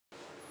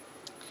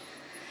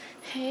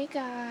Hey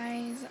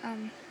guys,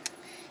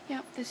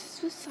 yep,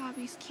 this is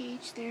Wasabi's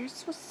cage.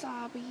 There's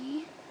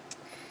Wasabi.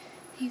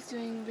 He's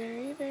doing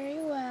very, very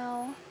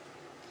well.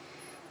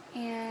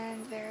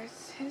 And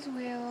there's his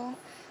wheel.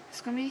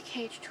 It's gonna be a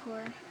cage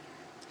tour.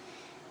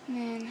 And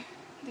then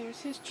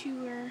there's his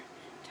chewer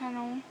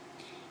tunnel.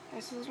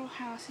 There's his little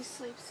house he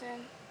sleeps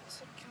in.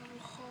 It's like a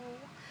little hole.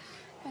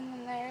 And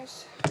then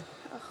there's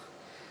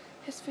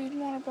his food and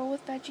water bowl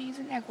with veggies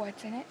and egg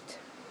whites in it.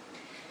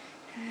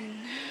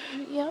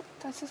 And yep,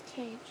 that's his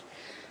cage.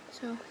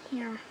 So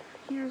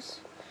here's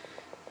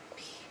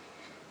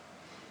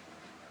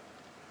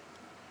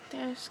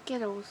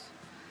Skittles,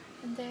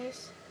 and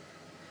there's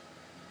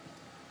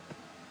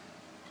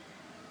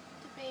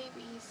the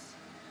babies.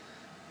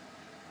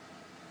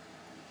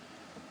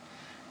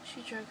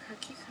 She drank her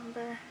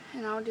cucumber,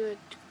 and I'll do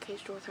a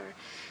cage tour with her.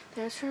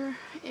 There's her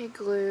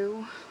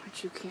igloo,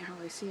 which you can't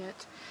really see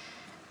it,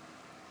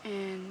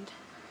 and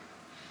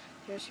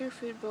there's her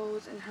food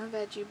bowls and her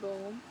veggie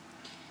bowl.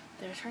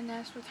 There's her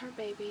nest with her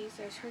babies.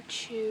 There's her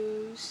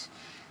chews.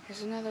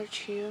 There's another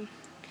chew.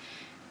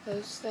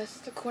 That's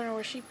the corner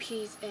where she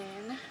pees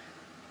in.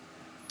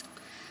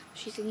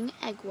 She's eating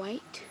egg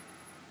white,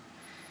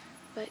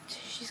 but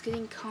she's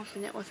getting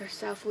confident with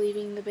herself,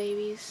 leaving the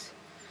babies.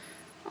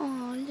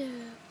 Oh, look.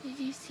 Did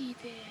you see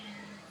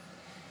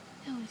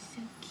that? That was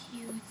so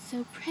cute.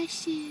 So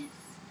precious.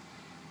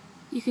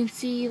 You can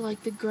see,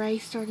 like, the gray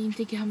starting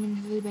to come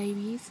into the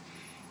babies.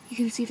 You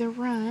can see the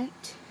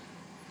runt.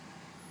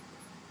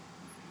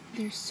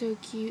 They're so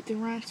cute. The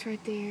runt's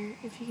right there,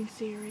 if you can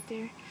see her right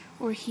there.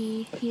 Or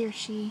he or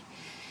she.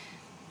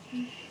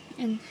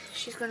 And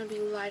she's going to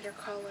be lighter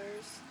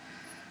colors.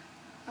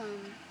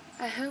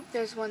 I hope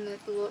there's one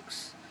that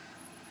looks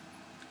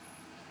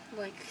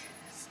like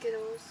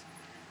Skittles.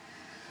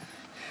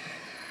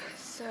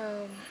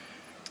 So,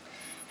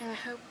 and I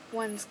hope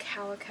one's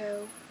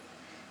calico.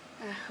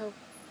 And I hope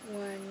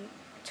one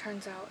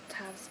turns out to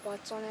have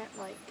spots on it,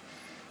 like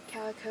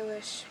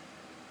calico-ish.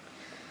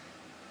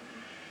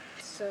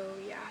 So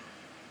yeah,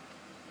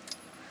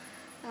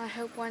 and I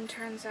hope one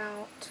turns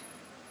out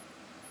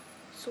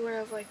sort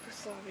of like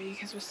Wasabi,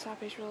 because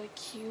Wasabi's really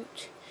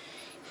cute.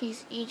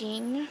 He's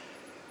eating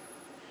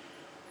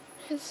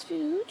his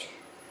food.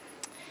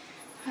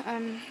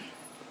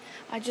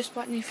 I just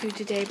bought new food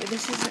today, but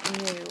this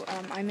isn't new.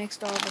 I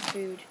mixed all the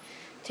food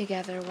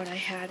together, what I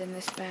had in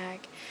this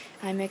bag.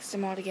 I mixed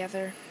them all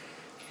together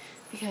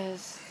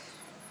because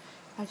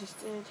I just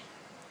did.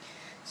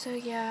 So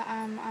yeah,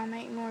 I'll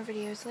make more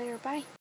videos later. Bye.